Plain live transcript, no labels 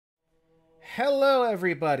Hello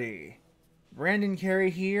everybody! Brandon Carey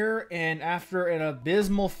here, and after an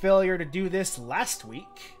abysmal failure to do this last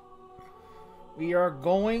week, we are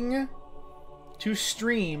going to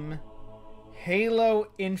stream Halo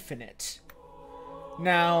Infinite.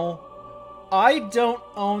 Now, I don't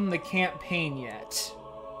own the campaign yet,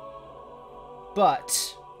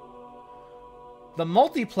 but the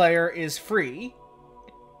multiplayer is free.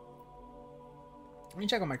 Let me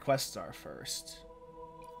check what my quests are first.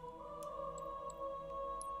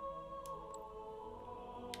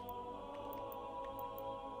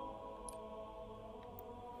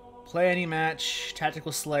 Play any match,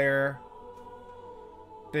 Tactical Slayer,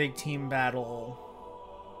 Big Team Battle.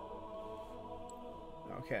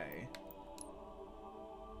 Okay.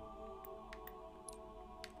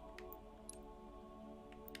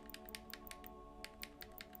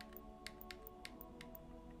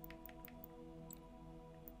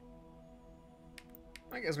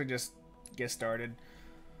 I guess we just get started.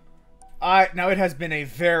 Now it has been a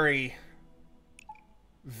very,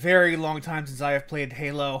 very long time since I have played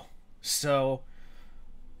Halo. So,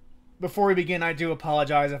 before we begin, I do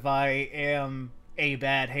apologize if I am a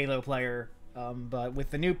bad Halo player. But with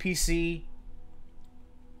the new PC,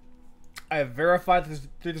 I have verified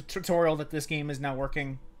through the tutorial that this game is now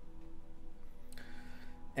working.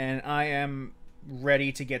 And I am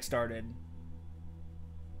ready to get started.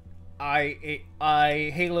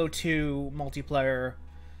 Halo 2 multiplayer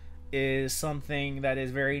is something that is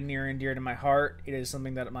very near and dear to my heart. It is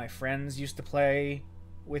something that my friends used to play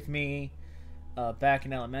with me back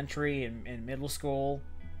in elementary and middle school,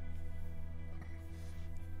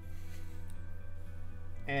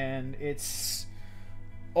 and it's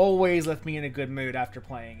always left me in a good mood after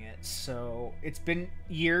playing it. So it's been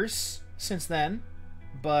years since then,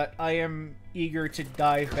 but I am eager to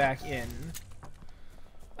dive back in.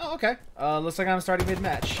 Oh, okay. Looks like I'm starting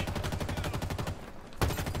mid-match.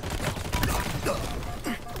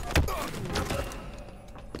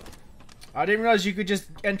 I didn't realize you could just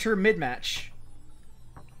enter mid-match.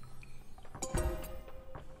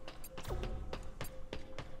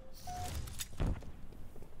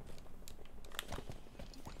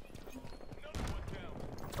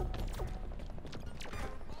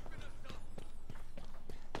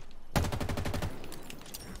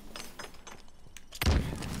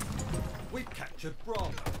 We've captured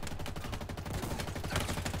Bravo.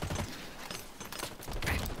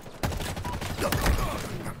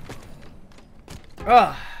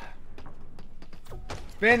 Ugh.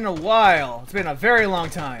 It's been a while. It's been a very long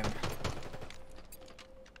time.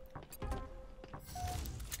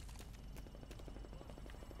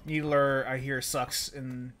 Needler, I hear, sucks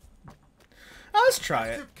in... Oh, let's try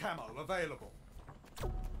it. Active camo available.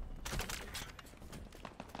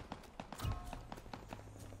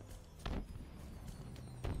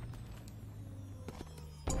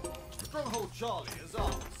 Stronghold Charlie is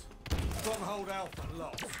ours. Stronghold Alpha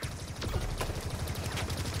lost.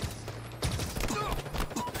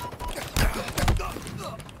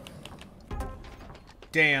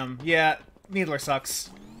 Damn. Yeah, Needler sucks.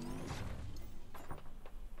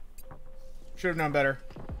 Should have known better.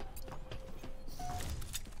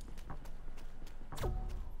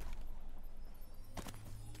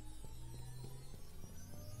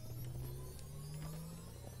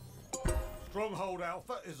 Stronghold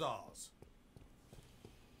Alpha is ours.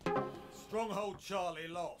 Stronghold Charlie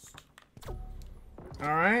lost.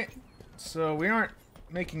 Alright. So we aren't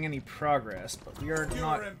making any progress, but we are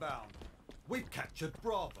not... You're inbound. We've captured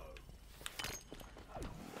Bravo.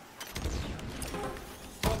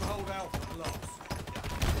 Stronghold Alpha lost.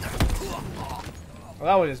 Well,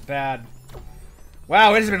 that was just bad.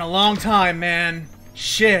 Wow, it has been a long time, man.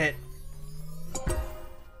 Shit.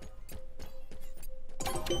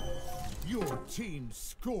 Your team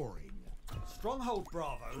scoring. Stronghold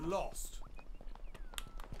Bravo lost.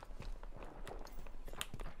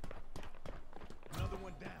 Another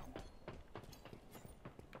one down.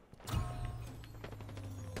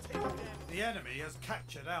 The enemy has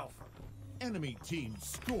captured Alpha. Enemy team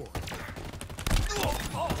scoring.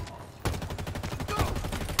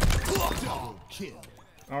 Double kill.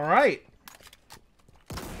 All right.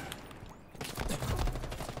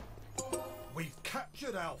 We've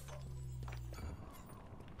captured Alpha.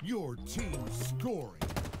 Your team scoring.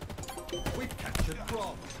 We've captured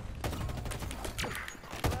Bravo.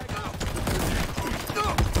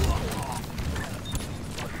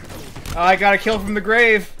 I got a kill from the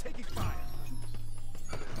grave.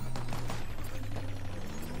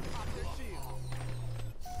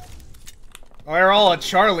 Oh, they're all at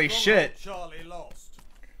Charlie. Shit. Charlie lost.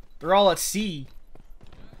 They're all at C.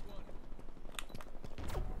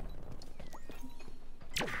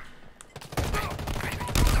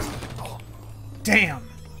 Damn.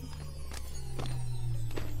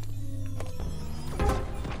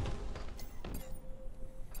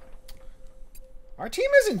 Our team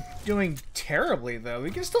isn't doing terribly, though.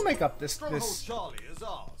 We can still make up this Charlie is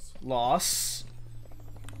ours. loss.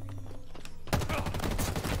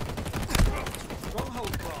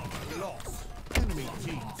 Stronghold Bravo lost. Enemy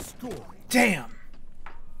team scoring. Damn.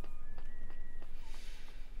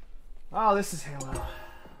 Oh, this is Halo.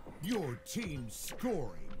 Your team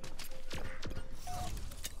scoring.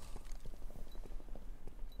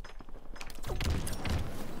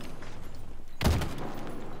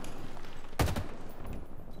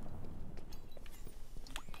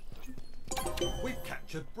 We've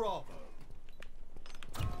captured Bravo.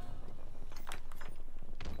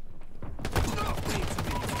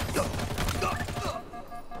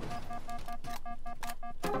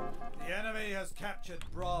 The enemy has captured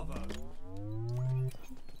Bravo. Enemy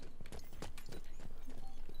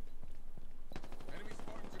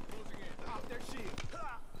Spartans are closing in. Out their shield.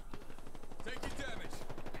 Taking damage.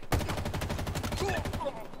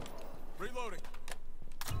 Reloading.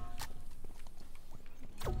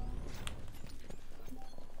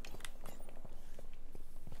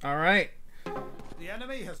 All right. The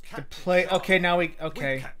enemy has captured Play. Charlie. Okay, now we. We've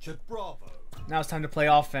Okay. captured Bravo. Now it's time to play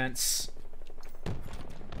offense.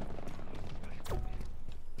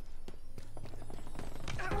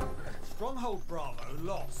 Stronghold Bravo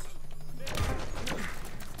lost.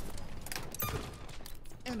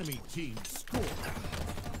 Enemy team scoring.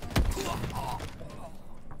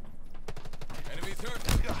 Enemies hurt.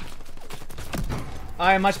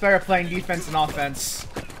 I am much better playing defense than offense.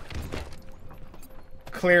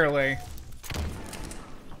 Clearly.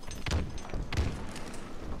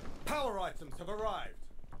 Power items have arrived.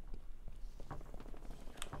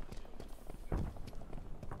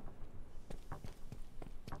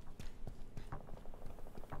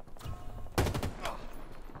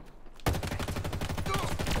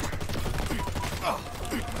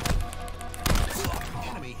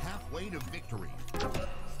 Enemy halfway to victory.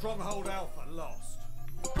 Stronghold Alpha lost.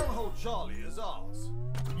 Stronghold Charlie is ours.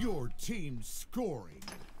 Your team scoring.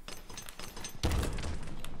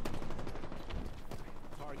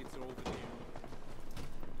 Targets are over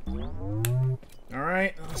there.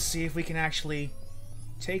 Alright, let's see if we can actually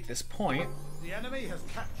take this point. The enemy has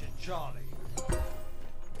captured Charlie.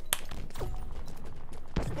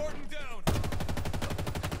 Spartan down.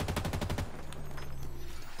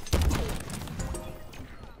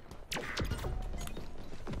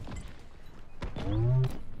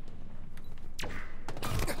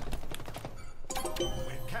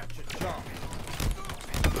 We've captured Charlie.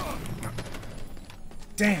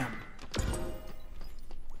 Damn.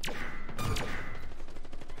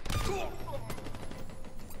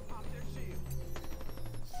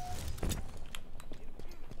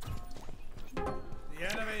 The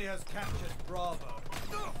enemy has captured Bravo.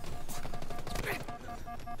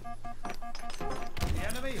 The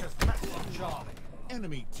enemy has captured Charlie.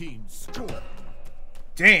 Enemy team scoring.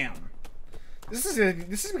 Damn. This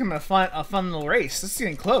is becoming a fun little race. This is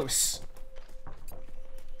getting close.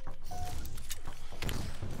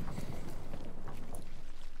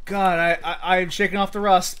 God, I'm shaking off the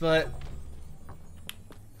rust, but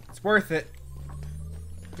it's worth it.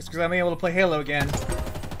 Just because I'm able to play Halo again.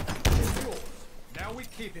 It's yours. Now we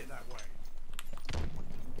keep it that way.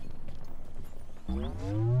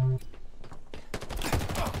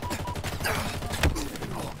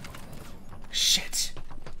 Shit.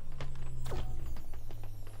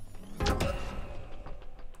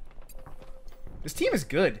 This team is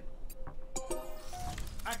good.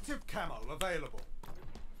 Active camo available.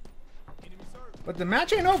 But the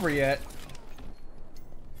match ain't over yet.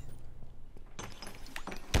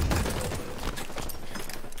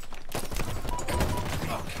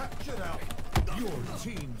 Captured Alpha. Your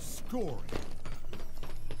team scoring.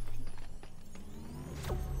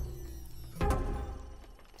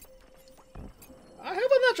 I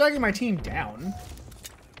hope I'm not dragging my team down.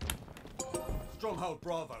 Stronghold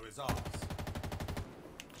Bravo is ours.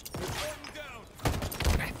 Spartan down.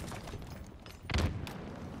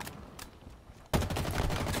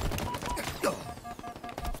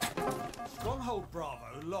 Stronghold Bravo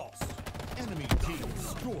lost. Enemy team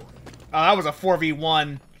scoring. Oh, that was a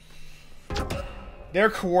 4v1. They're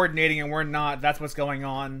coordinating and we're not. That's what's going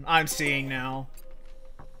on. I'm seeing now.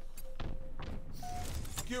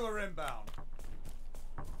 Skewer inbound.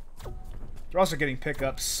 They're also getting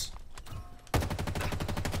pickups.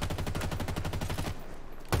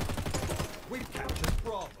 We've captured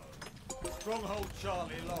Bravo. Stronghold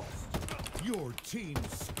Charlie lost. Your team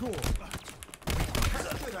scoring.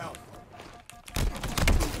 Captured Alpha.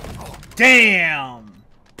 Damn!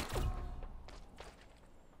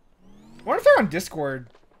 I wonder if they're on Discord.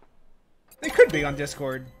 They could be on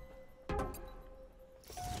Discord.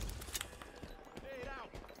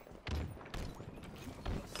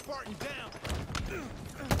 Spartan down.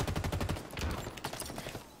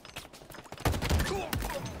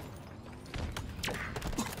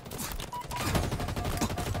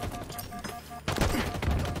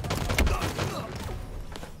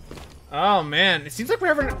 Oh man, it seems like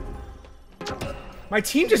we're having... My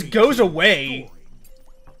team just goes away.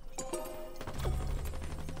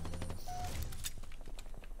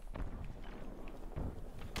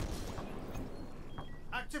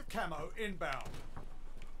 Active camo inbound.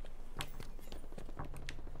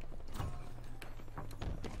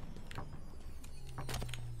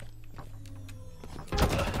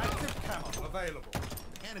 Active camo available.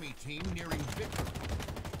 Enemy team nearing victory.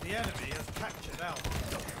 The enemy has captured Alpha.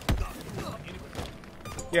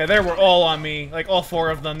 Yeah, they were all on me. Like, all 4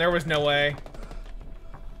 of them. There was no way.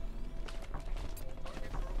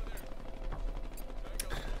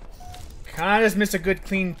 Kinda just missed a good,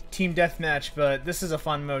 clean team deathmatch, but this is a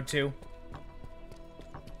fun mode, too.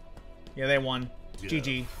 Yeah, they won.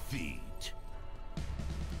 GG. Defeat.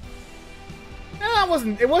 No,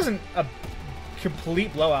 it wasn't a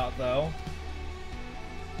complete blowout, though.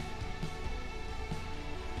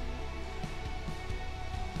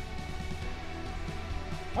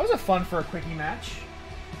 That was a fun for a quickie match.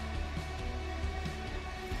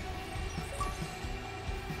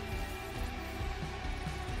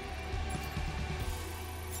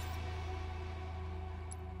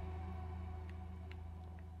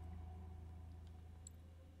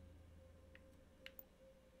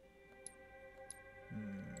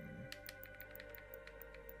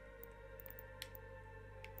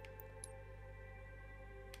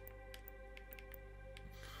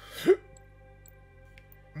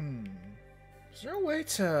 Is there a way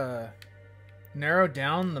to narrow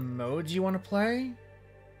down the modes you want to play?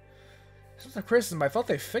 This was a criticism, but I thought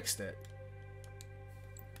they fixed it.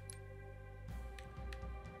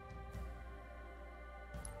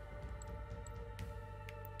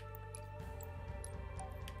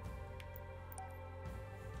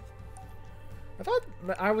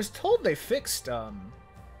 I was told they fixed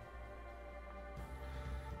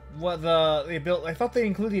what the ability. I thought they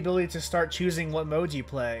included the ability to start choosing what modes you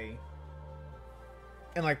play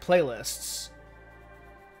in like playlists.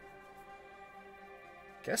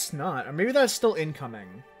 Guess not, or maybe that's still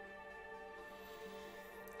incoming.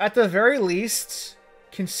 At the very least,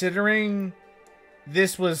 considering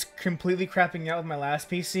this was completely crapping out with my last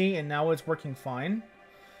PC and now it's working fine,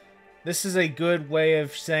 this is a good way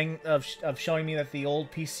of saying of showing me that the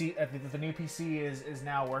old PC, the new PC is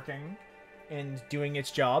now working and doing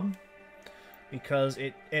its job, because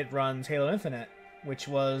it runs Halo Infinite, which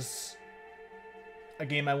was a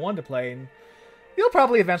game I wanted to play, and you'll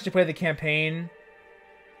probably eventually play the campaign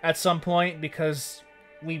at some point because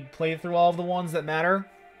we played through all of the ones that matter.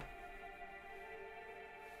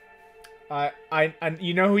 I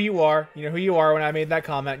you know who you are. You know who you are when I made that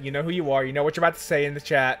comment. You know who you are. You know what you're about to say in the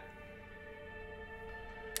chat.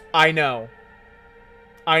 I know.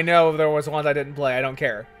 I know there was ones I didn't play. I don't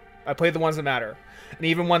care. I played the ones that matter. And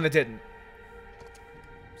even one that didn't.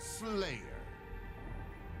 Slayer.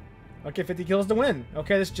 Okay, 50 kills to win.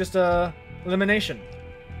 Okay, this is just a elimination.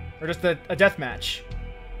 Or just a death match.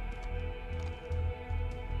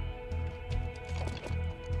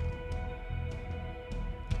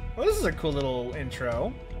 Well, this is a cool little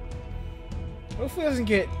intro. Hopefully it doesn't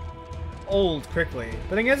get old quickly.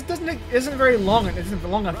 But I guess it isn't very long. It isn't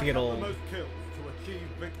long enough to get old. The most kills to achieve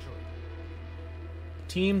victory.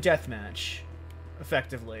 Team deathmatch,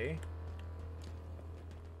 effectively.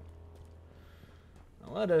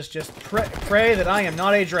 Now let us just pray that I am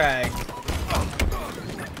not a drag.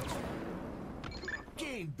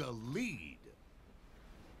 Gained the lead.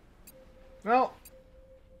 Well,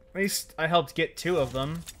 at least I helped get 2 of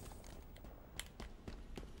them.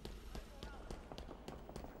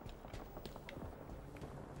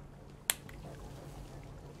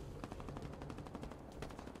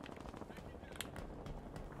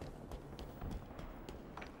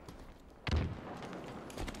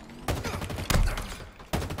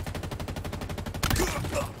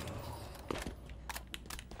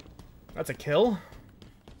 That's a kill.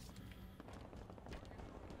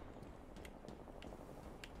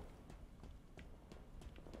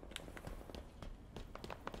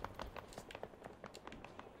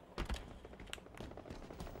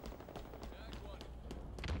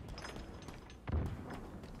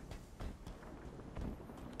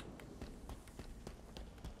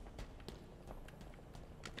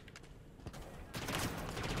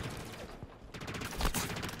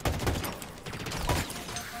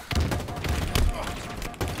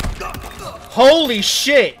 Holy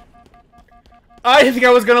shit! I didn't think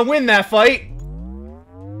I was gonna win that fight!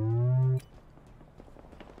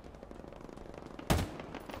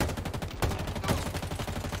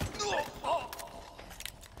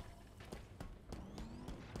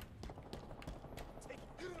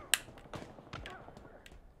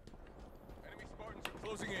 Enemy Spartans are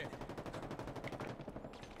closing in. Enemy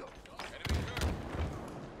hurt.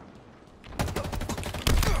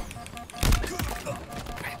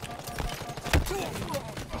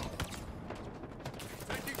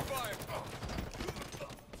 Taking fire.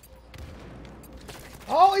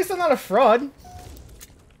 Oh, at least I'm not a fraud.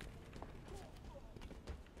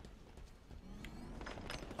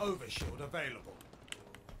 Overshield available.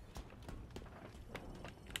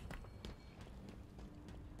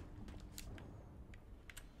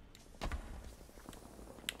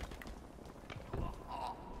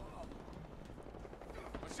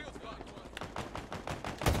 My shield's gone.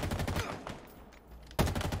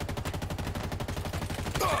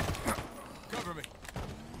 Cover me.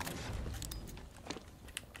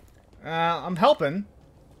 I'm helping.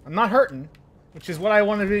 I'm not hurting, which is what I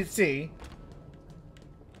wanted to see.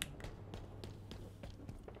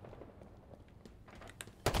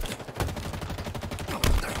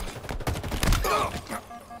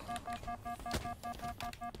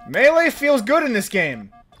 Melee feels good in this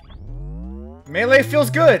game. Melee feels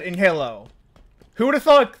good in Halo. Who would have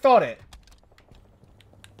thought it?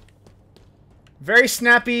 Very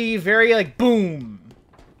snappy, very like boom.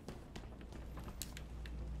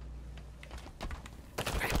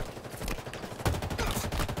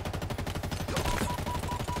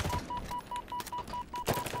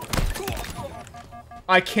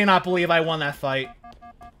 I cannot believe I won that fight.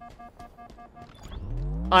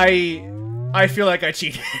 I feel like I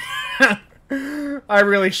cheated. I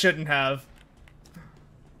really shouldn't have.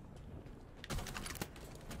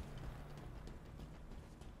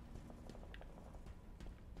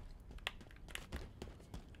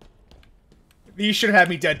 You should have had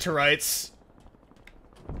me dead to rights.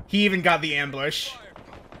 He even got the ambush.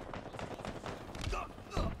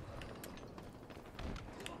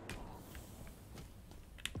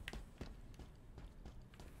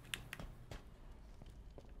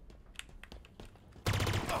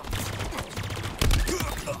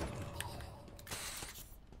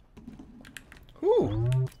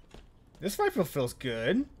 Ooh. This rifle feels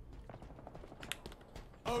good.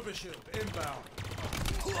 Overshield inbound.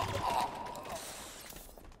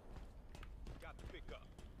 Got the pickup.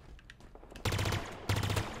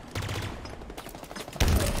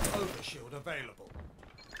 Overshield available.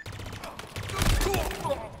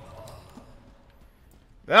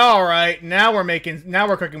 All right, now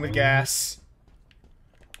we're cooking with gas.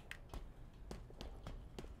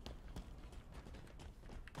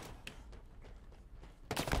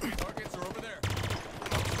 Targets are over there.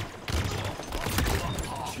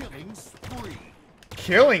 Killing spree.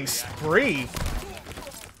 Killing spree.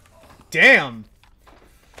 Damn.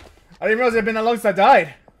 I didn't realize it had been that long since I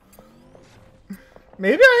died.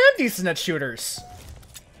 Maybe I am decent at shooters.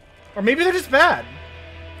 Or maybe they're just bad.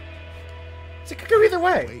 It could go either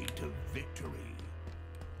way. Way to victory.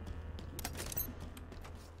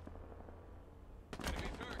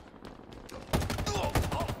 Enemy's hurt.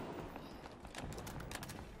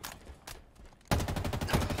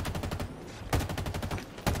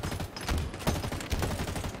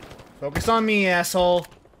 Focus on me, asshole.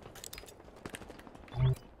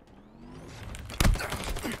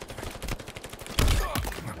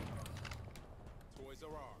 Toys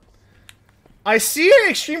are ours. I see an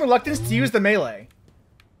extreme reluctance to use the melee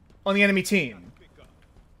on the enemy team,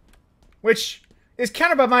 which is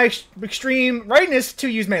countered by my extreme readiness to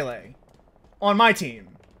use melee on my team.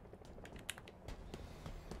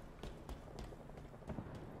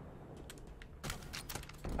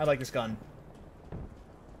 I like this gun.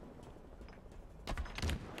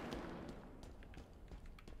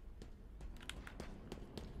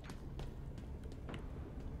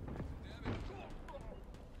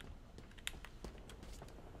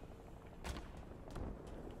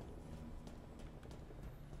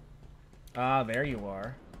 Ah, there you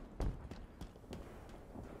are.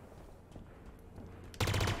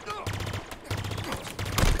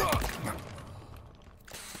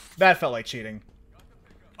 That felt like cheating.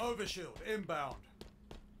 Overshield inbound.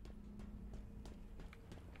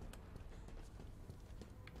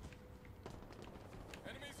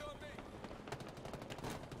 Enemies on me.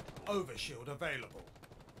 Overshield available.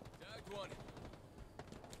 Tagged one.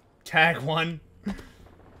 Tag one.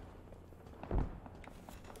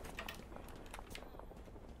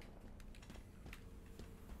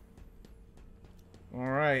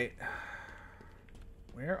 Alright.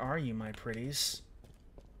 Where are you, my pretties?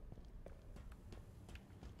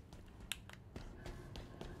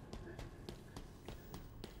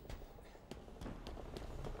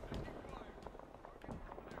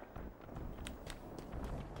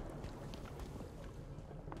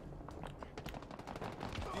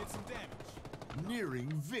 Did some damage.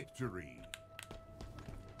 Nearing victory.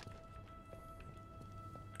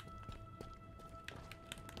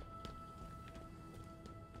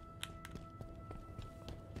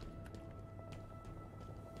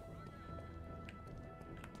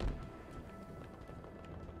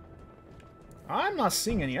 I'm not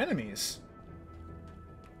seeing any enemies.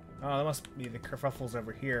 Oh, that must be the kerfuffles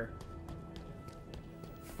over here.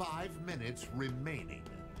 5 minutes remaining.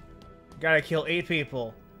 Gotta kill 8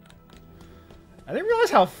 people. I didn't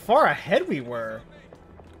realize how far ahead we were.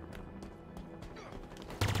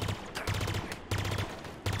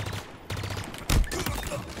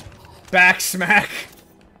 Back smack.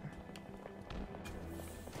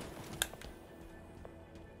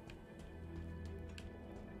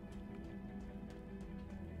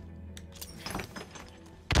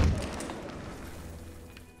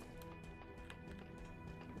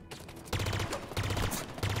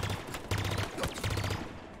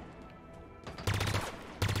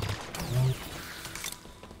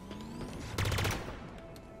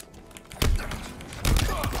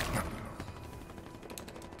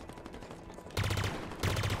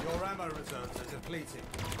 Your ammo reserves are depleting.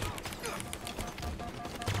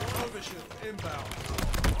 Overshield inbound.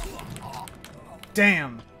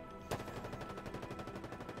 Damn.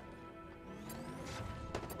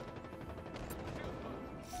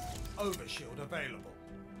 Overshield available.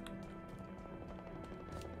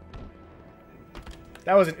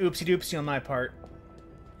 That was an oopsie doopsie on my part.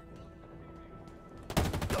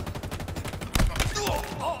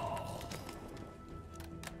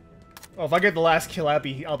 Oh, if I get the last kill, I'll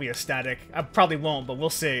be ecstatic. I probably won't, but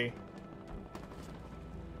we'll see.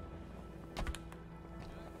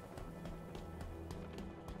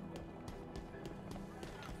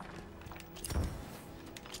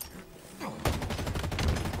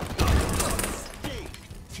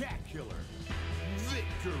 Spectacular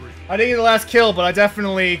victory. I didn't get the last kill, but I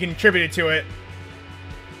definitely contributed to it.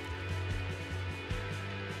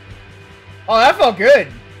 Oh, that felt good.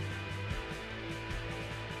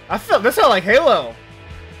 This felt like Halo.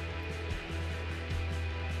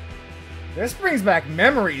 This brings back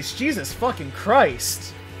memories. Jesus fucking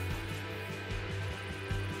Christ.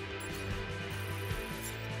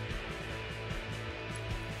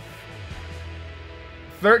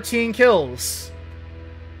 "13 kills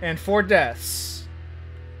and 4 deaths.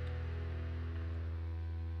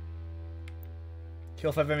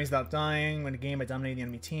 Kill 5 enemies without dying. Win a game by dominating the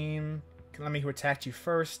enemy team. Kill enemy who attacked you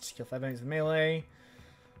first. Kill 5 enemies with melee."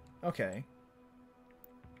 Okay.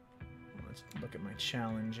 Let's look at my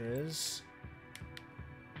challenges.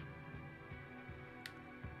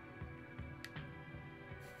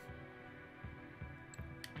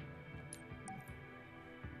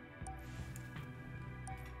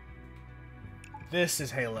 This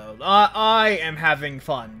is Halo. I am having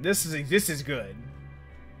fun. This is good.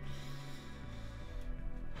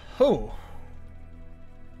 Oh.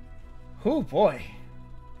 Oh boy.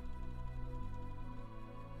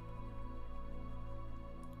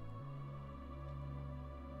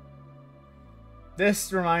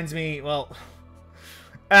 This reminds me, well,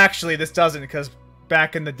 actually this doesn't, because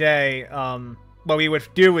back in the day, what we would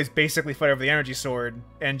do is basically fight over the energy sword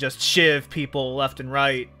and just shiv people left and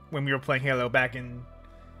right when we were playing Halo back in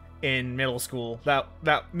middle school.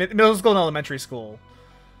 Middle school and elementary school.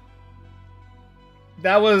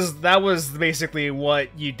 That was basically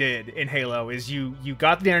what you did in Halo, is you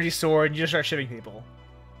got the energy sword and you just start shivving people.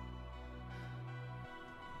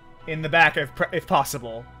 In the back if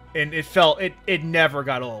possible. And it never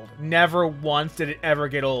got old. Never once did it ever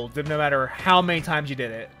get old, no matter how many times you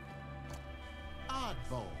did it.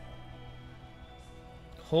 Oddball.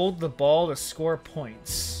 Hold the ball to score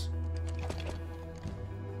points.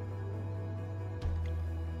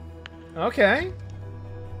 Okay.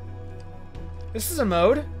 This is a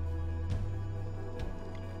mode.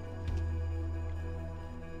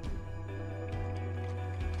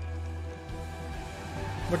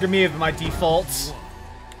 Look at me with my defaults.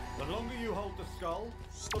 The longer you hold the skull,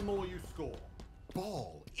 the more you score.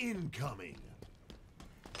 Ball incoming.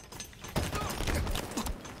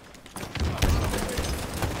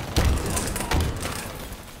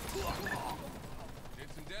 Did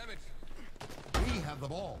some damage. We have the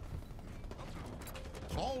ball.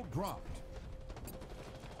 Ball dropped.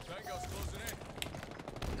 Tango's closing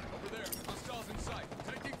in. Over there. Hostiles in sight.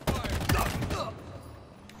 Taking fire.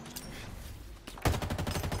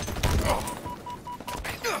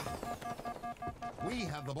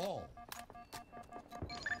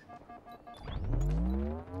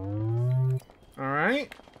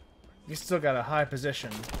 right? You still got a high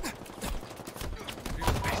position.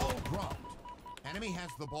 Ball dropped. Enemy has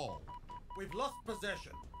the ball. We've lost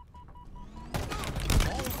possession.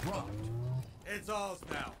 Ball dropped. It's ours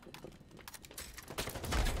now.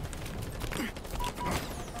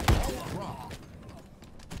 Ball dropped.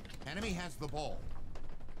 Enemy has the ball.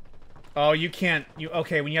 Oh, you can't.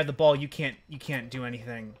 Okay? When you have the ball, you can't do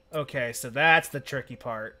anything. Okay, so that's the tricky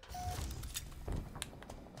part.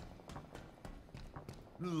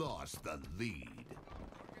 Lost the lead.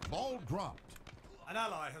 Ball dropped. An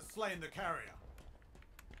ally has slain the carrier.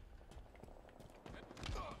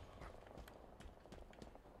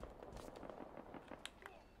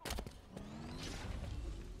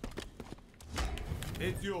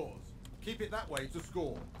 It's yours. Keep it that way to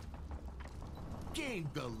score. Gained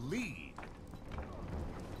the lead.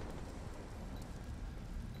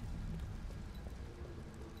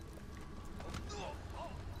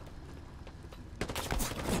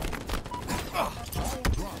 Ball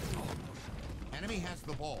dropped. Enemy has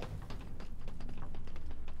the ball.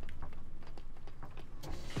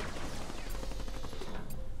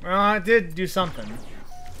 Well, I did do something.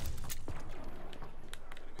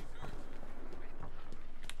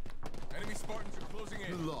 Enemy Spartans are closing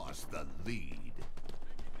in. Lost the lead.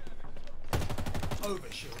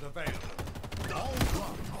 Overshield available. Ball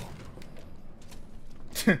dropped.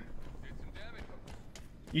 Did some damage.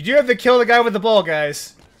 You do have to kill the guy with the ball,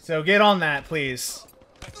 guys. So get on that, please.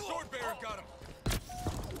 That sword bearer got him.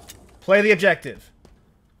 Play the objective.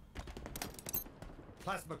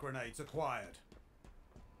 Plasma grenades acquired.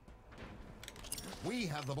 We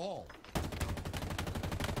have the ball.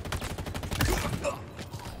 Taking damage.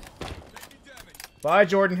 Bye,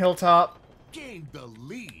 Jordan Hilltop. Gained the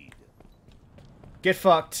lead. Get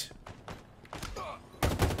fucked.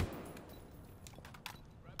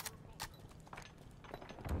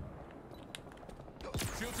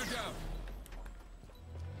 Shields are down.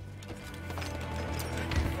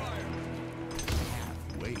 Taking fire.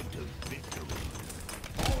 Way to victory.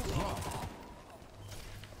 Ball dropped.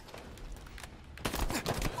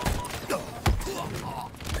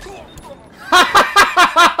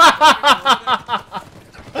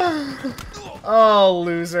 Oh,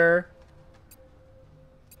 loser.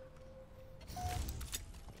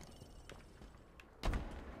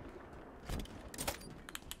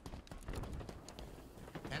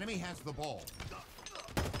 Enemy has the ball.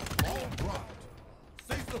 Ball dropped.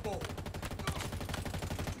 Seize the ball.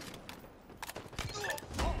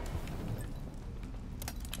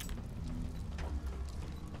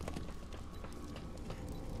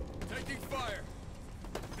 Taking fire.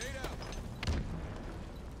 Grenade out.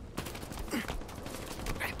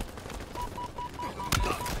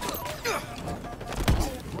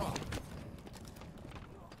 Ball dropped.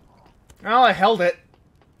 Oh, I held it.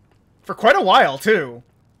 For quite a while, too.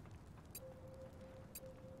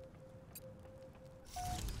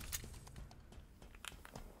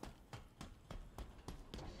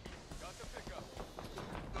 Got the pickup.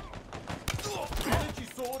 Energy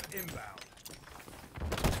sword inbound.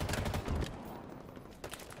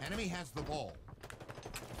 Enemy has the ball.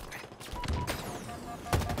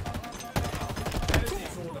 Energy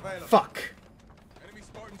sword available. Fuck. Enemy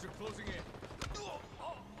Spartans are closing in.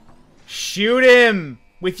 Shoot him!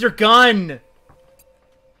 With your gun!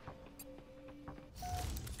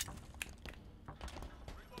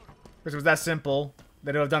 If it was that simple,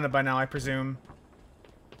 they'd have done it by now, I presume.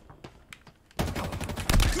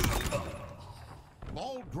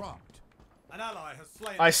 Ball dropped. An ally has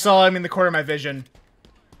slain. I saw him in the corner of my vision.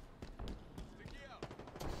 Sticky out.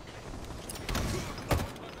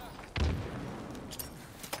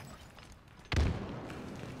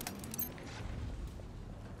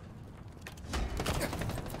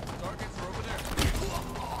 Targets are over there.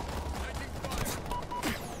 Taking fire.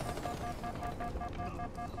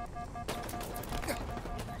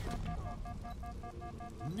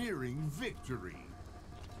 Nearing victory.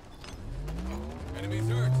 Enemies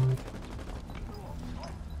hurt.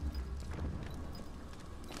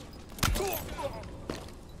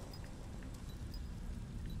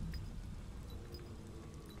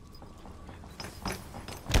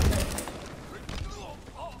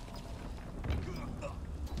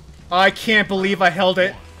 I can't believe I held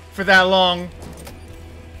it for that long.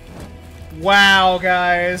 Wow,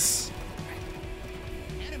 guys.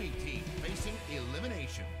 Enemy team facing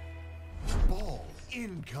elimination. Ball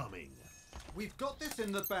incoming. We've got this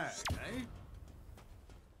in the bag, eh?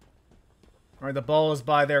 Alright, the ball is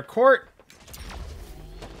by their court.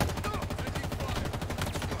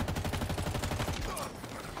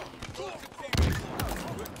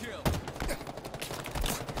 Good kill.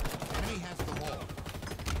 Enemy has the ball.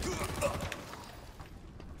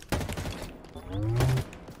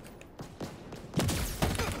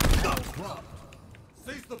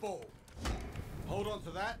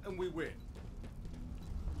 to that and we win.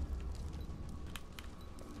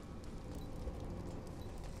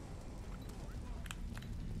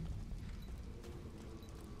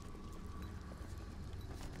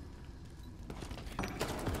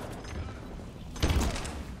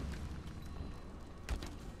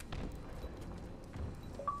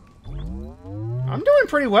 I'm doing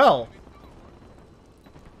pretty well.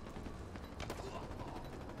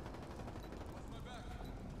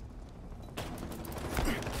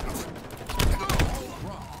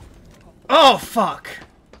 Oh, fuck.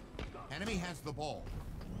 Enemy has the ball.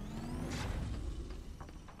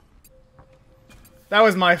 That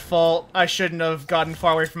was my fault. I shouldn't have gotten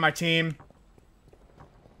far away from my team.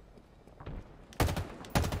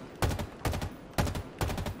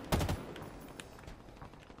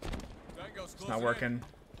 It's not working.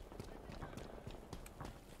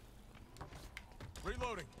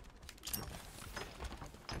 Reloading.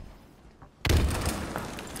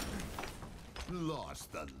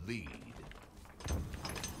 Lost the lead.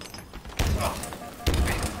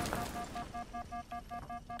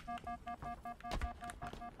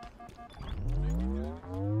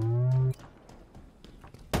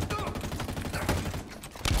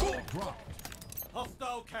 Ball dropped.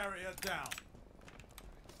 Hostile carrier down.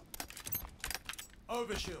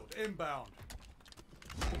 Overshield inbound.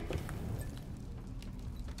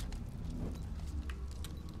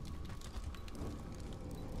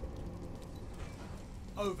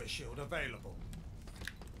 Overshield available.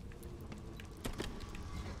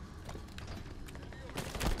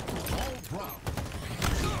 Ball dropped.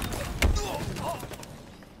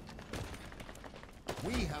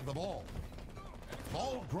 We have the ball.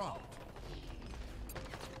 Ball dropped.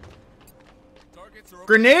 Targets are over.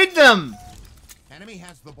 Grenade them! Enemy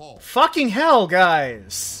has the ball. Fucking hell,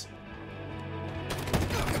 guys.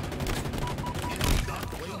 Enemy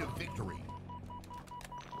got way to victory.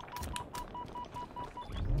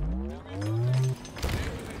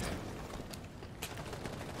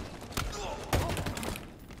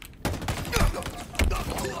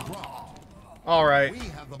 Ball dropped. Alright. We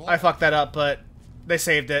have the ball. I fucked that up, but they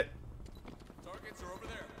saved it. Targets are over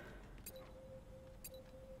there.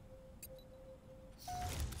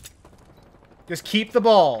 Just keep the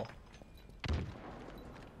ball.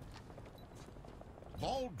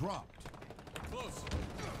 Ball dropped. Close.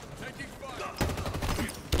 Taking fire.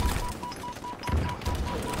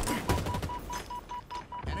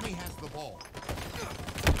 Enemy has the ball.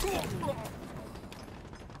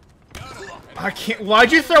 I can't.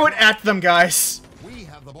 Why'd you throw it at them, guys? We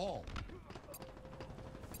have the ball.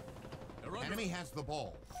 They're under. Enemy has the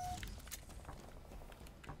ball.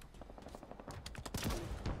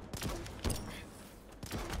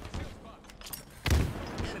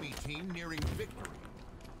 Enemy team nearing victory.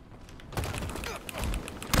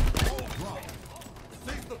 Ball dropped.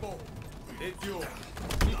 Seize the ball. It's yours.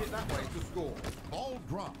 Keep it that way to score. Ball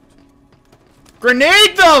dropped.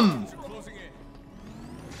 Grenade them! Closing in.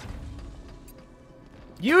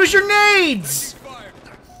 Use your nades! Fire.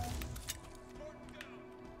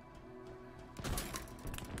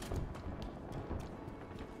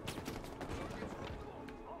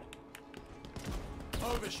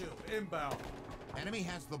 Overshield inbound. Enemy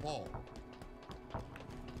has the ball.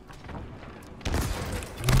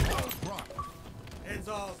 Ball dropped. It's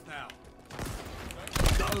ours now.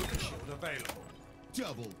 Overshield available.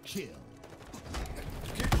 Double kill.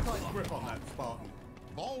 Keep a tight grip on that, Spartan.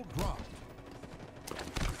 Ball dropped.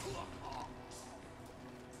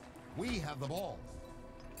 We have the ball.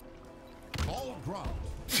 Ball dropped.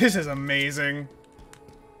 This is amazing.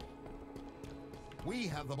 We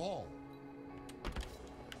have the ball.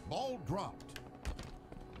 Ball dropped.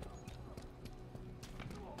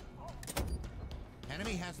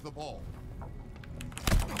 Enemy has the ball.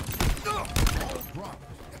 Ball dropped.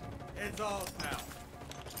 It's ours now.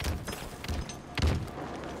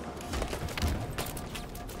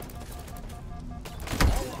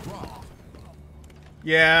 Ball dropped.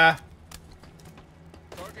 Yeah.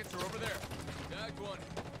 Targets are over there. Tagged one.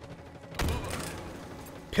 Above us.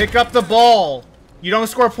 Pick up the ball. You don't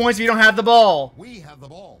score points if you don't have the ball. We have the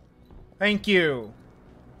ball. Thank you.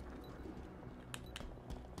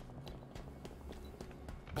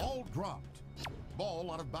 Ball dropped.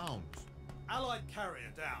 Ball out of bounds. Allied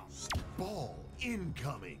carrier down. Ball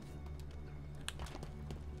incoming.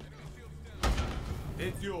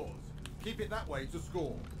 It's yours. Keep it that way to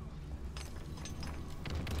score.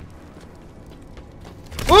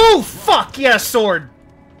 Ooh, fuck! Yeah, sword.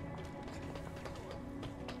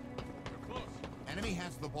 Close. Enemy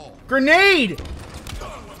has the ball. Grenade!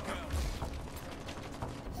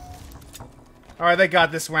 Alright, they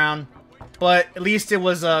got this round. But at least it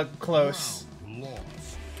was, close. Round lost.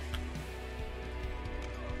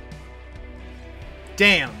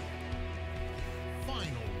 Damn. Final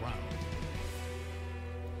round.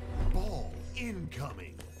 Ball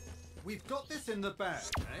incoming. We've got this in the bag,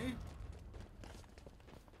 eh?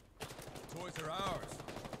 Toys are ours.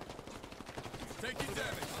 Taking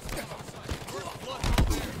damage. Blood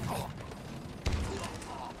over there.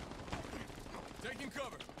 Taking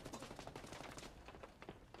cover.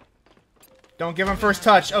 Don't give him first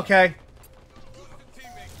touch. Okay.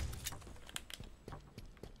 Teammate.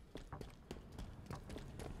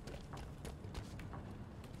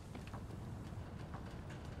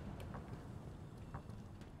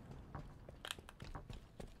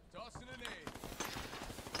 Tossing an aid.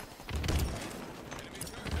 Enemy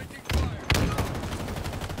turret taking fire.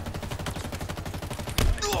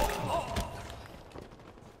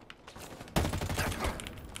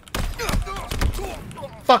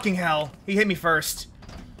 Fucking hell. He hit me first.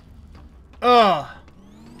 Ugh.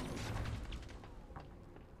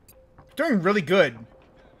 Doing really good.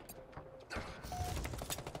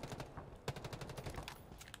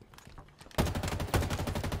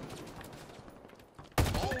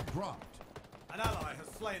 Ball dropped. An ally has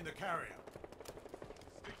slain the carrier.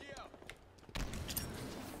 Sticky out.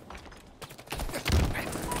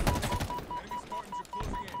 Enemy Spartans are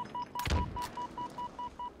closing in.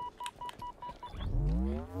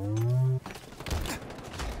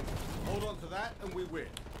 Hold on to that and we win.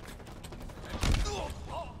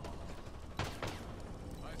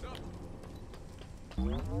 Eyes up.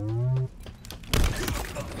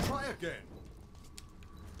 Try again.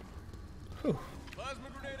 Whew. Plasma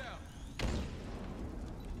grenade out.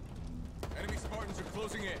 Enemy Spartans are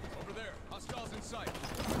closing in. Over there. Hostiles in sight.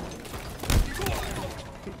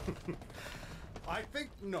 I think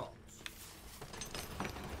not.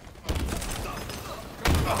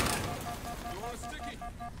 You want a sticky?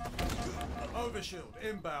 Overshield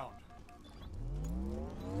inbound.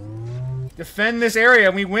 Defend this area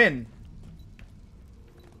and we win.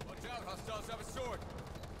 Watch out. Hostiles have a sword.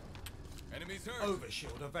 Enemies hurt.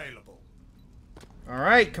 Overshield available.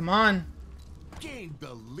 Alright, come on. Gained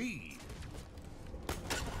the lead.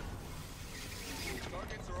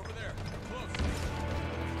 Targets are over there. Close.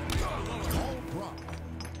 Ball dropped.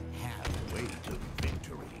 Halfway to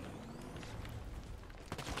victory.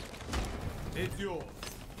 It's yours.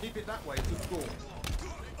 Keep it that way to score.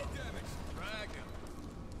 Taking damage. Drag him.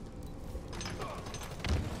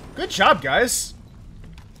 Good job, guys.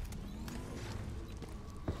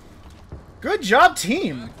 Good job,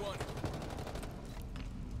 team. Back one.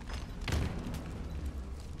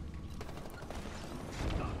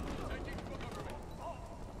 Taking cover.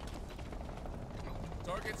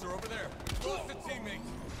 Targets are over there. Close to teammate.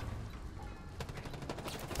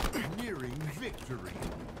 Nearing victory.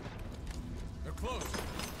 They're close.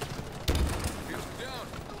 Here's down.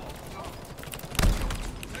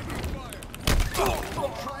 Taking fire.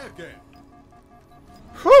 Try again.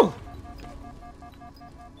 Whew.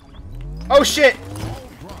 Oh shit.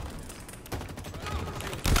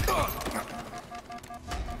 Ball dropped.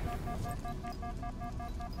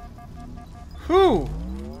 Whew.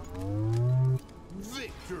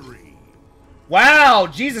 Victory. Wow,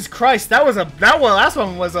 Jesus Christ, that last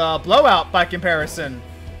one was a blowout by comparison.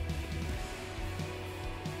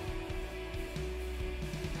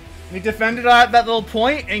 We defended at that little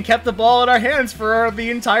point and kept the ball in our hands for the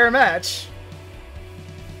entire match.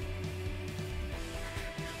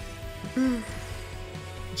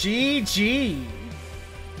 GG.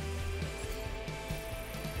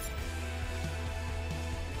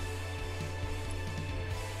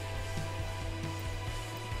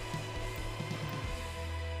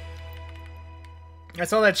 I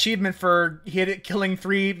saw that achievement for killing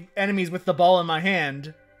 3 enemies with the ball in my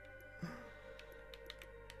hand.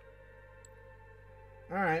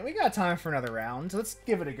 Alright, we got time for another round. Let's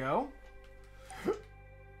give it a go.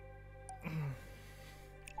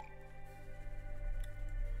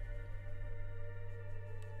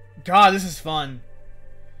 God, this is fun.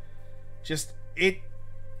 Just, it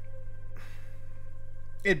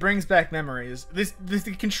brings back memories.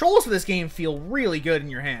 The controls for this game feel really good in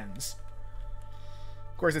your hands.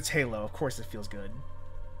 Of course, it's Halo. Of course it feels good.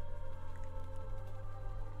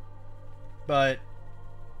 But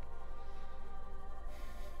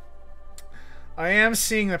I am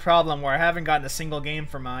seeing the problem where I haven't gotten a single game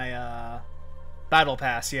for my Battle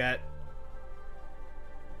Pass yet.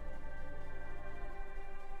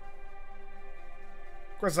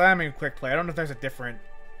 Of course, I am in quick play. I don't know if there's a different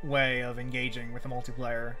way of engaging with the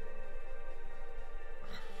multiplayer.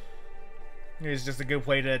 It's just a good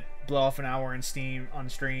way to blow off an hour on stream.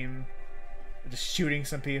 Just shooting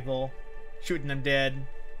some people. Shooting them dead.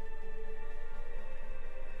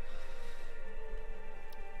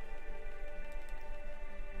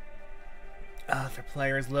 Other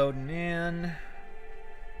players loading in.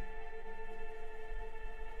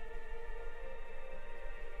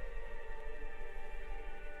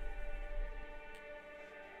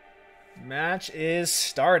 Match is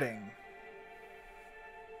starting.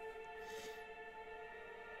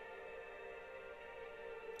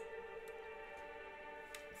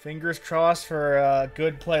 Fingers crossed for a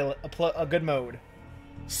good a good mode.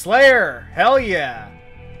 Slayer, hell yeah!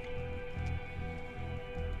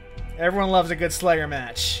 Everyone loves a good Slayer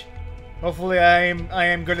match. Hopefully, I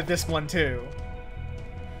am good at this one too.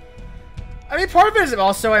 I mean, part of it is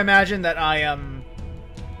also, I imagine, that I am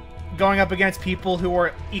going up against people who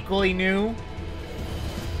are equally new,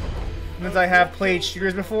 since I have played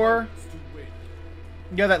shooters before.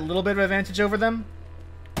 You got that little bit of advantage over them.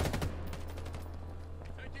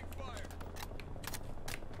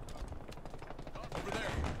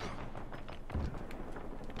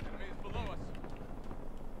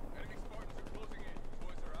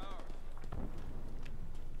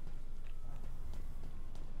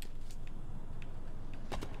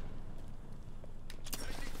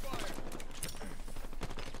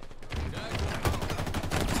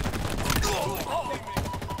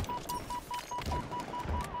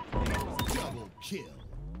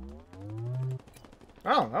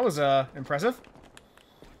 Oh, that was impressive.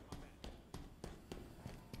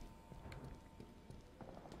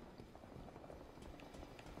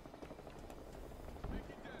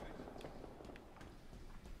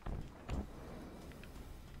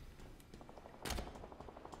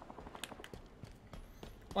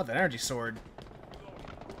 What, that energy sword?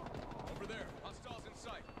 Over there, hostiles in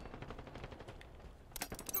sight.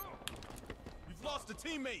 You've lost a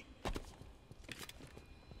teammate.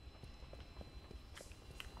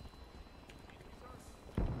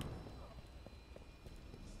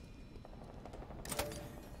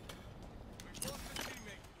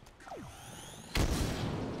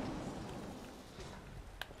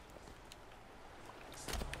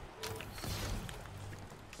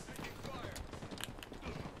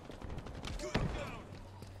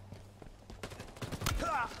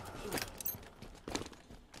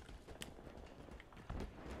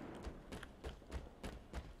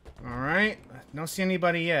 Alright, don't see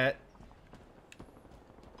anybody yet.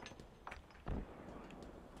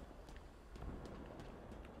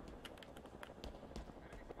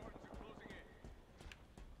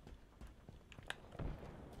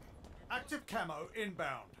 Active camo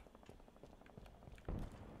inbound.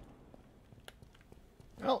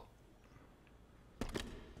 Oh.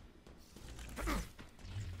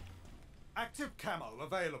 Active camo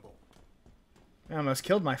available. I almost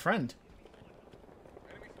killed my friend.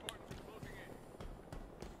 Enemy Spartans are closing in.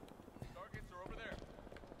 Targets are over there.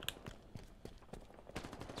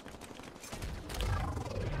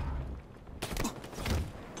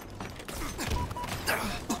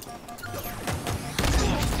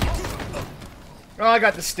 Oh, I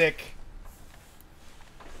got the stick.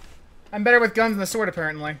 I'm better with guns than the sword,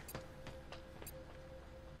 apparently.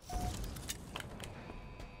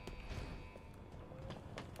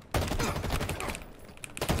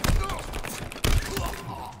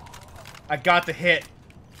 I got the hit.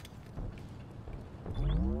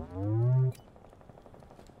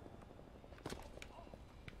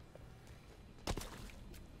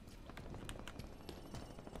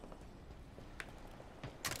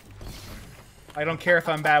 I don't care if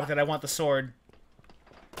I'm bad with it, I want the sword.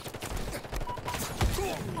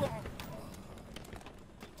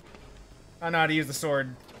 I know how to use the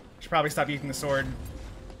sword. Should probably stop using the sword.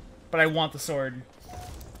 But I want the sword.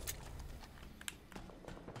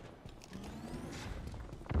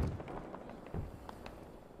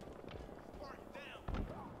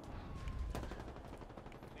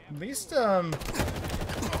 At least,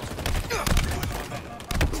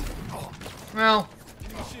 well,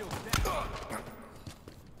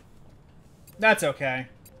 that's okay.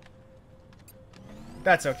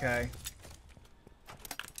 That's okay.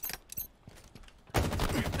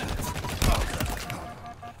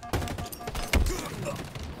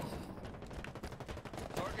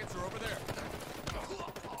 Targets are over there.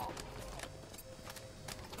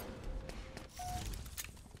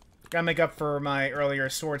 Gotta make up for my earlier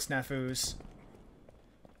sword snafus.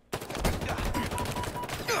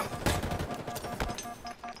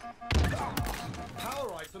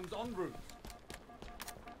 Power items en route.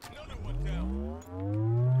 Another one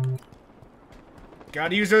down.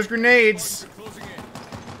 Gotta use those grenades. Closing in.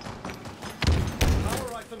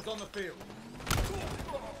 Power items on the field.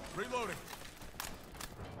 Reloading.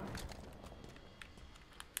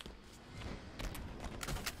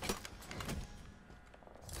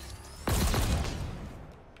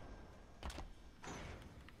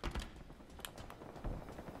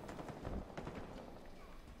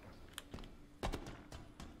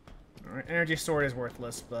 Alright, energy sword is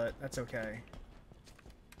worthless, but that's okay.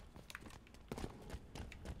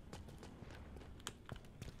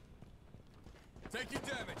 Taking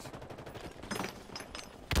damage.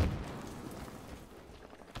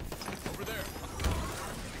 Over there.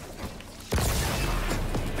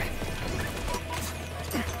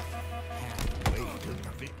 Halfway to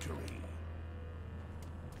victory.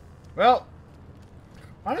 Well,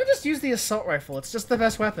 why don't I just use the assault rifle? It's just the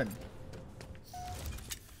best weapon.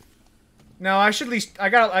 No, I should at least. I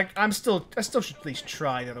still should at least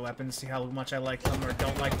try the other weapons, see how much I like them or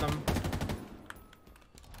don't like them.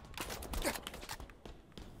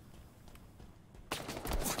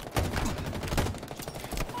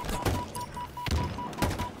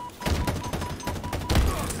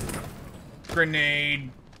 Grenade.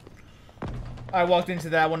 I walked into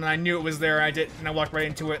that one and I knew it was there. And I walked right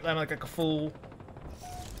into it. I'm like a fool.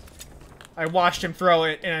 I watched him throw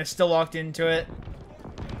it and I still walked into it.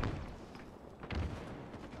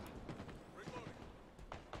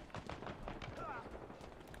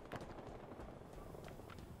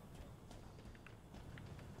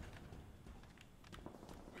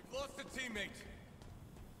 We've lost a teammate.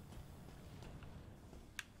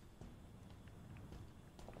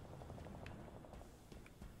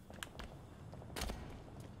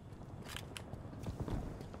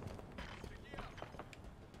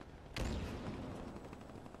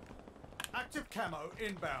 Active camo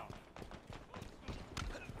inbound.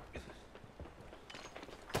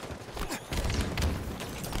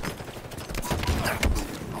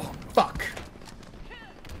 Fuck.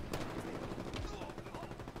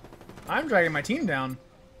 I'm dragging my team down.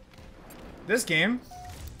 This game,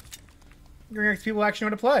 you're gonna make people actually know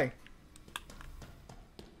how to play.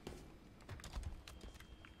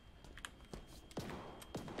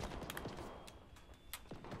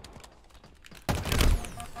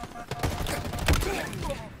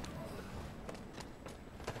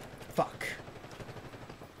 Fuck.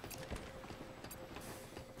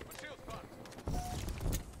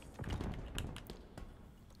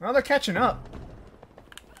 Well, they're catching up.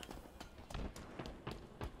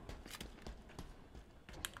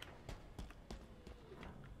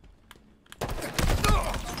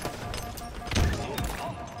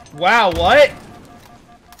 Wow, what?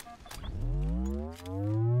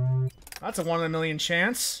 That's a 1 in a million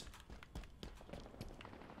chance.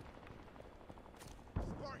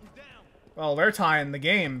 Well, they're tying the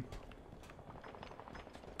game.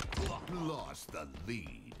 Lost the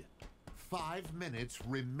lead. 5 minutes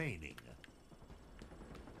remaining.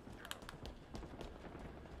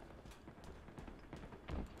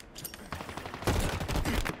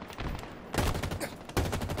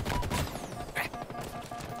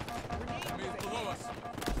 Enemies below us.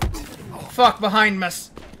 Fuck, behind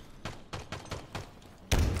us.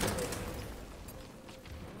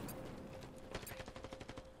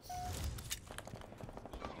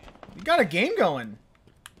 You got a game going.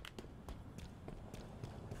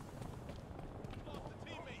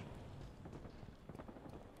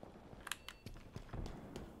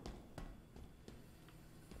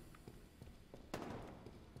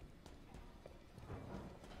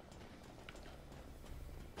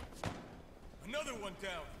 Another one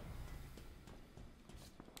down.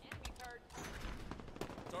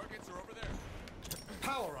 Targets are over there.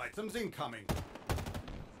 Power items incoming.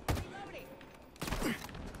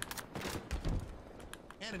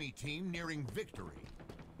 Enemy team nearing victory.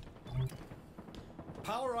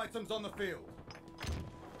 Power items on the field.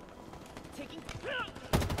 Taking.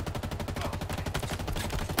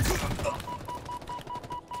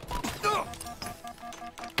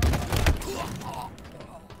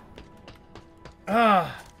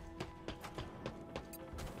 Ah.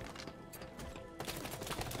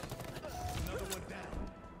 Another one down.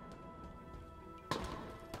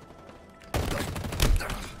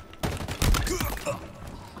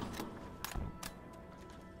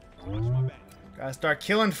 Watch my back. Gotta start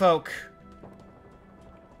killing folk.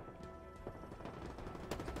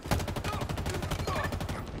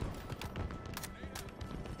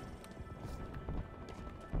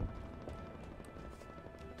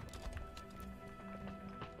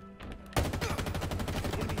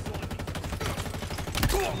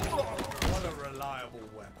 What a reliable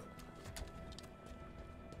weapon.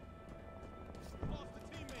 Lost a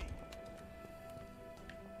teammate.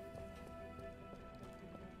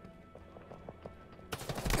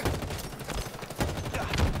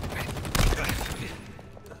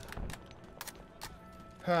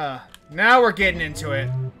 Huh. Now we're getting into it.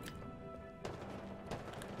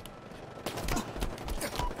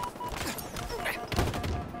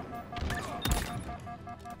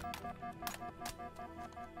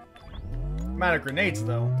 I'm out of grenades,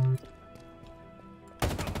 though.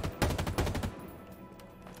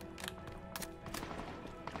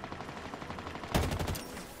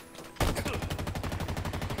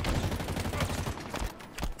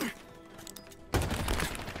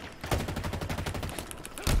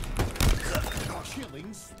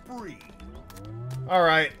 spree. All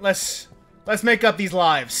right, let's make up these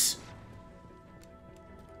lives.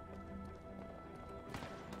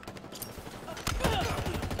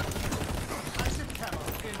 Active camo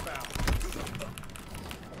inbound.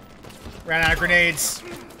 Ran out of grenades.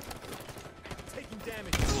 Taking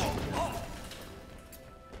damage.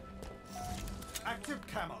 Active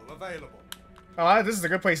camo available. Oh, this is a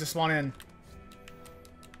good place to spawn in.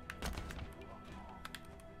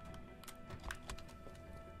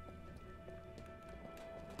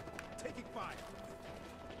 Taking fire.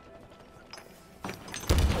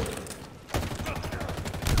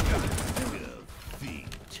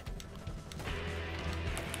 Defeat.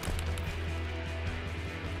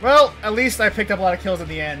 Well, at least I picked up a lot of kills at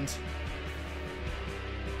the end.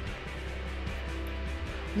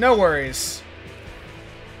 No worries.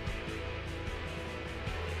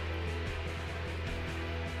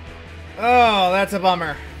 Oh, that's a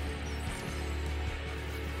bummer.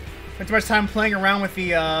 Spent too much time playing around with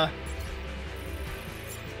the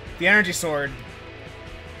energy sword.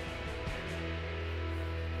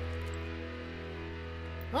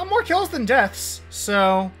 Well, more kills than deaths,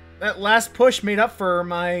 so that last push made up for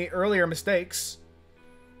my earlier mistakes.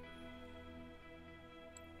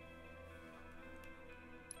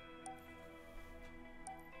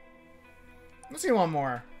 Let's see one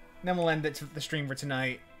more. Then we'll end the stream for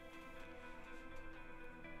tonight.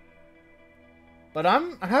 But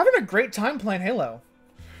I'm having a great time playing Halo.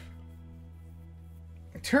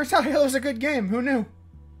 It turns out Halo's a good game. Who knew?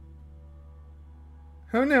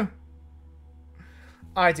 Who knew?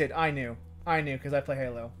 I did. I knew. I knew because I play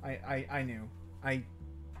Halo. I knew. I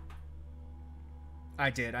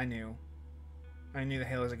did. I knew. I knew that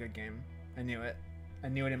Halo's a good game. I knew it. I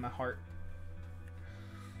knew it in my heart.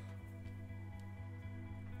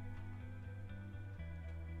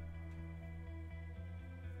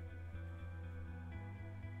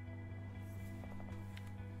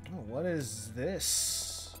 Oh, what is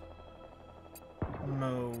this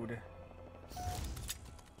mode?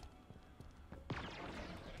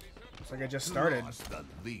 Looks like I just started. Lost the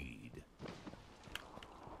lead.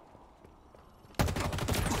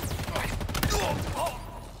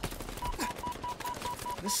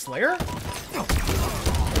 This Slayer?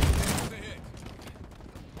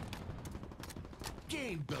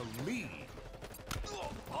 Gained the lead.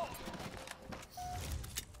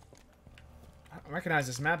 I recognize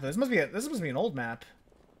this map though. This must be an old map.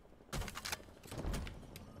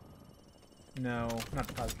 No, not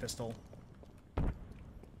the plasma pistol.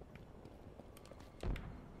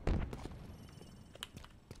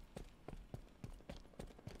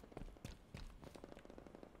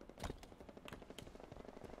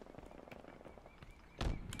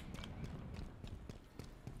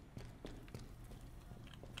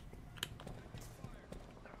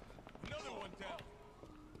 Another one down.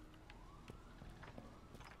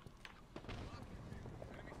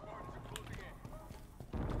 Enemy Spartans are closing in.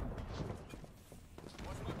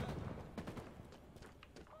 Watch my back.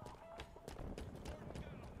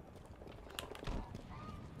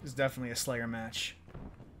 This is definitely a Slayer match.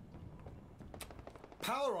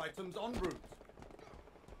 Power items en route.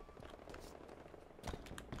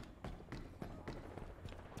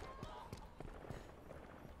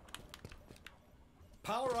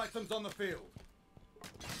 Power items on the field.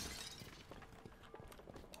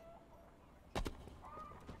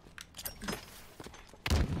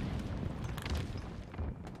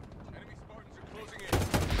 Enemy Spartans are closing in.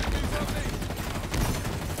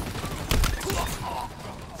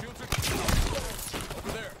 Shields are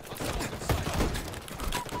over there. Hostiles in sight.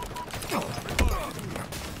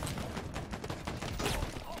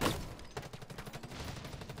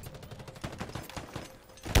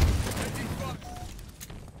 Taking fire.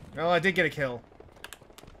 Oh, I did get a kill.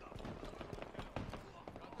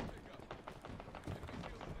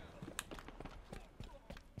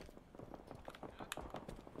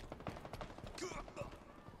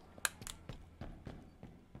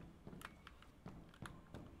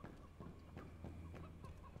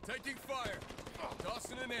 Taking fire.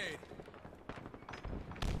 Tossing an aid.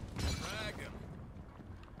 Drag him.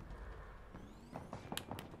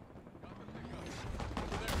 Got the pickup.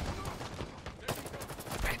 Over there.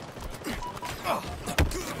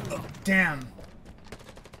 Damn.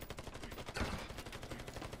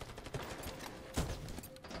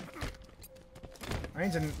 I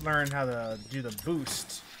need to learn how to do the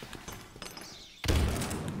boost.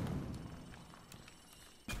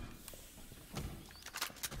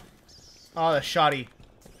 Oh, the shoddy.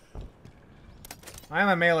 I am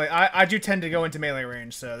a melee. I do tend to go into melee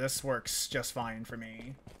range, so this works just fine for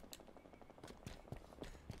me.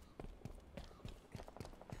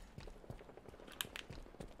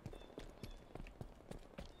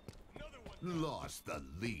 Lost the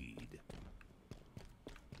lead.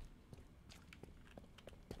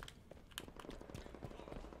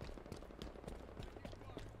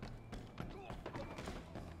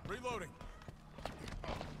 Reloading.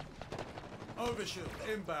 Overshield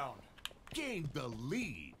inbound. Gained the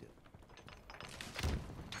lead.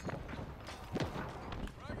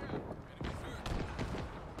 Frag out.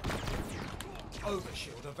 Enemy hurt.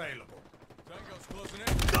 Overshield available. Tango's closing in.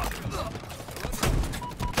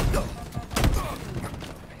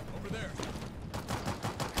 Over there.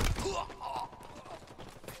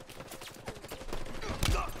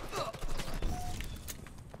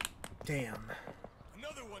 Damn.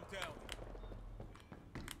 Another one down.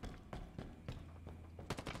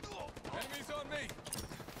 Enemies on me.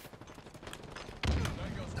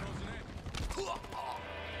 Tango's closing in.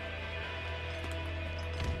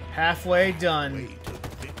 Halfway done. Way to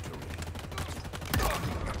victory.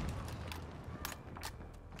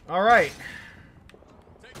 All right.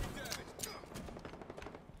 Taking damage.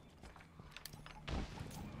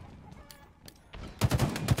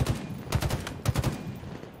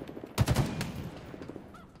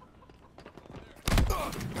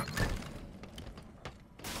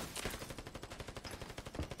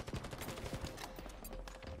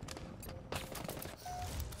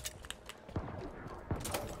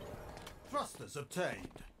 Thrusters obtained.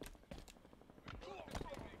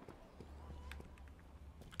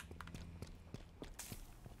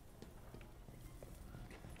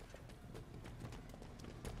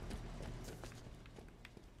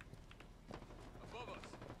 Above us.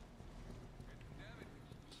 Taking damage.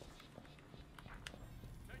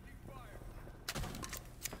 Taking fire.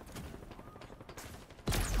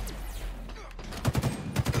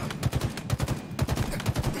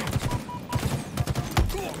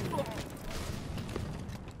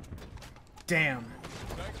 Damn.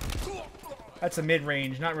 That's a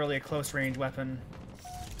mid-range, not really a close-range weapon.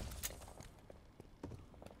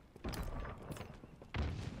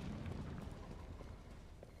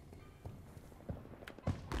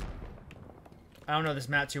 I don't know this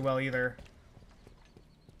map too well either.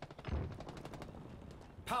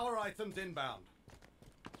 Power items inbound.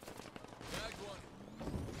 Tagged one.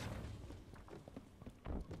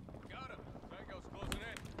 Got him. Tango's closing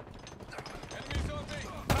in. Enemies on me.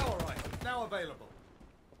 Power items now available.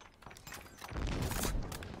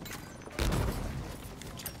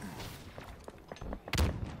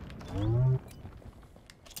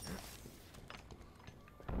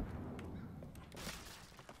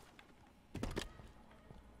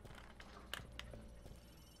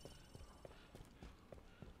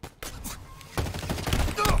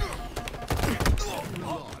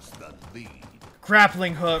 Lost the lead.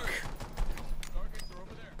 Grappling hook. Targets are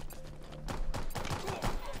over there.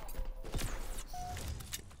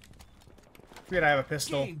 Forget I have a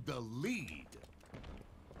pistol. Gained the lead.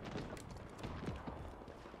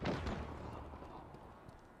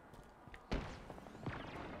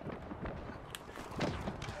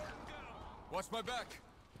 Watch my back.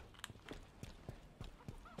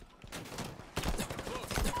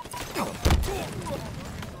 Targets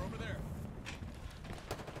are over there.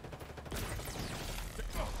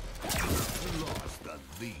 Lost the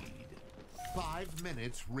lead. 5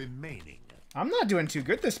 minutes remaining. I'm not doing too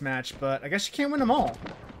good this match, but I guess you can't win them all.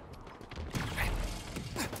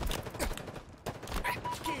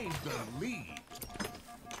 Gained the lead.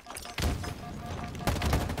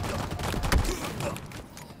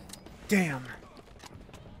 Damn.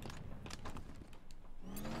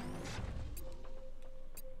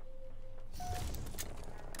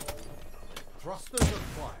 Thrusters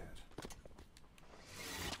acquired.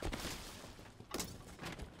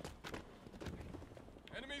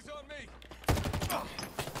 Enemies on me.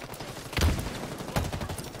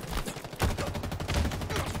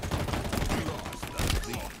 Lost the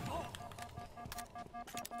lead.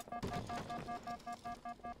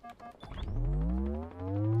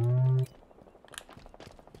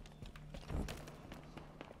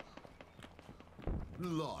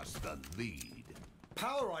 Lost the lead.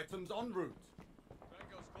 Power items en route.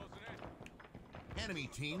 Tango's closing in. Enemy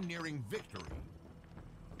team nearing victory.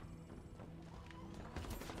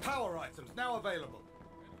 Power items now available.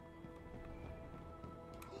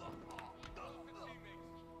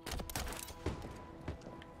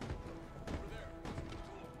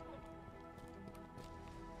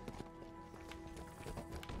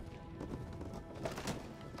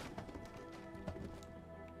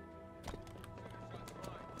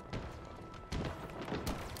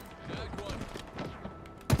 Tagged one.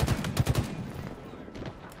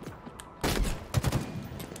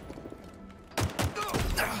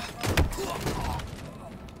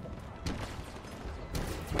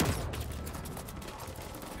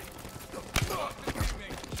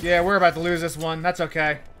 Yeah, we're about to lose this one. That's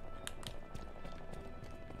okay.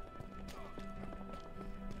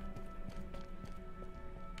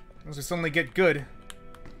 Unless we suddenly get good.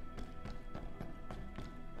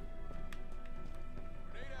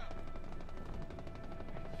 Grenade out.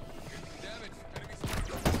 Damage.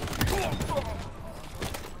 Enemy spotted.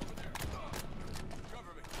 Over there.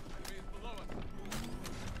 Cover me. Enemy is below us.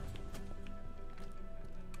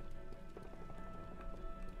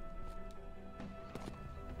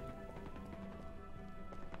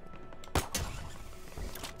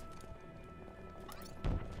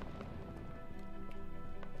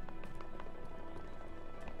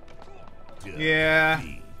 Yeah.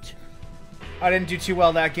 Defeat. I didn't do too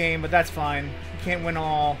well that game, but that's fine. You can't win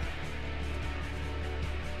all.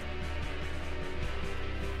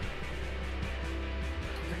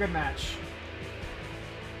 It's a good match.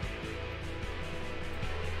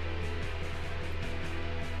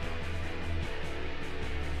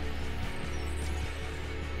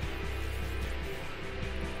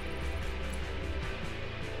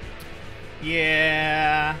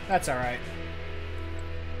 Yeah, that's alright.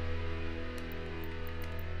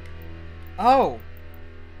 Oh!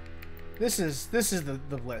 This is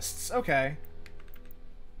the lists. Okay.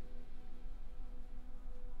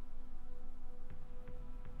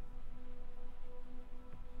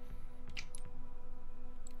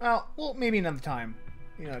 Well, maybe another time.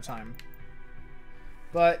 Another time.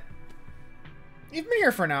 But you've been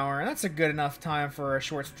here for an hour, and that's a good enough time for a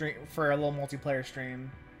short stream, for a little multiplayer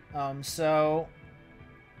stream. So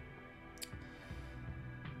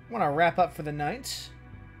I want to wrap up for the night.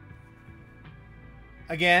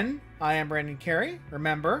 Again, I am Brandon Carey.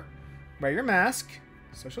 Remember, wear your mask,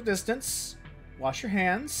 social distance, wash your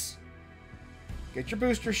hands, get your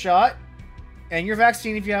booster shot, and your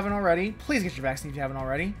vaccine if you haven't already. Please get your vaccine if you haven't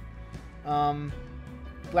already.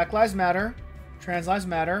 Black Lives Matter, Trans Lives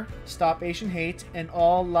Matter, Stop Asian Hate, and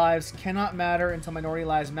all lives cannot matter until minority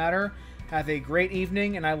lives matter. Have a great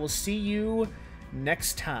evening, and I will see you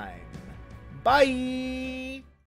next time. Bye!